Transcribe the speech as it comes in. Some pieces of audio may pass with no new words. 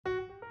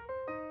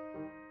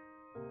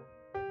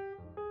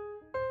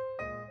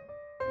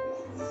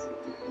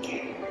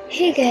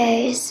Hey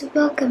guys,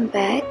 welcome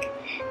back.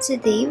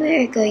 Today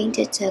we are going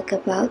to talk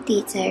about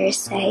the tire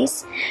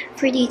size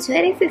for the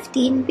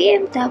 2015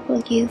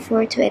 BMW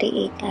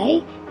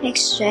 428i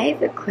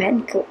xDrive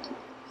Gran Coupe.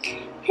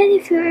 And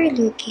if you are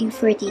looking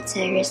for the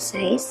tire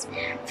size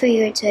for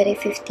your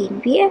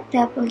 2015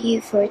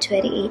 BMW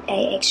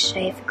 428i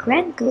xDrive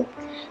Gran Coupe,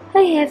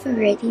 I have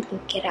already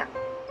looked it up.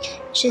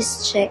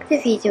 Just check the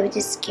video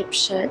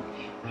description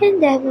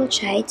and I will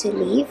try to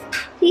leave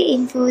the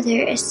info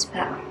there as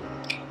well.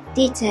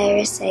 The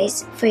tire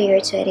size for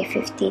your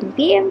 2015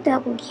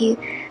 BMW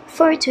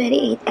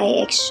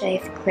 428i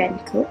xDrive Gran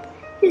Coupe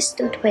is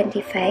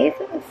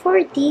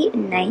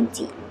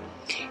 225/40/90.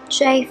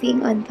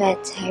 Driving on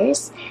bad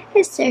tires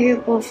is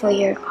terrible for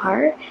your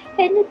car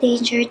and a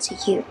danger to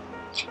you.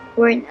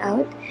 Worn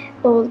out,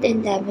 old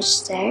and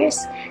damaged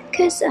tires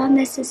cause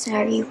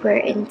unnecessary wear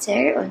and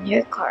tear on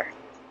your car.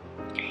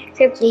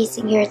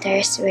 Replacing your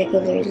tires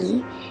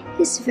regularly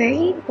is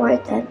very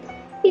important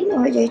in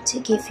order to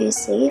keep you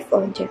safe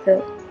on the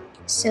road.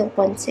 So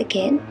once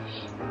again,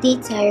 the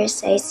tire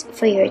size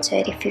for your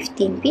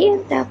 2015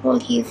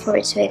 BMW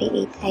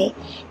 428i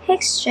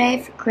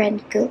xDrive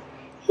Gran Coupe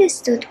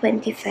is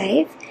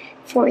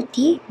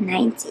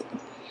 225/40/90.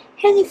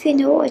 And if you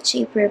know a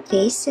cheaper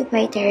place to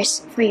buy tires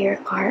for your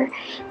car,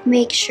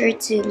 make sure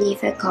to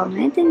leave a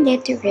comment and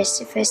let the rest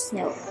of us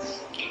know.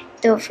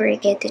 Don't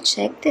forget to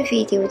check the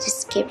video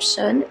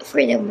description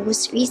for the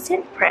most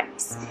recent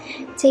price.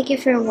 Thank you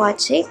for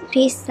watching.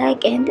 Please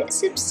like and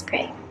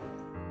subscribe.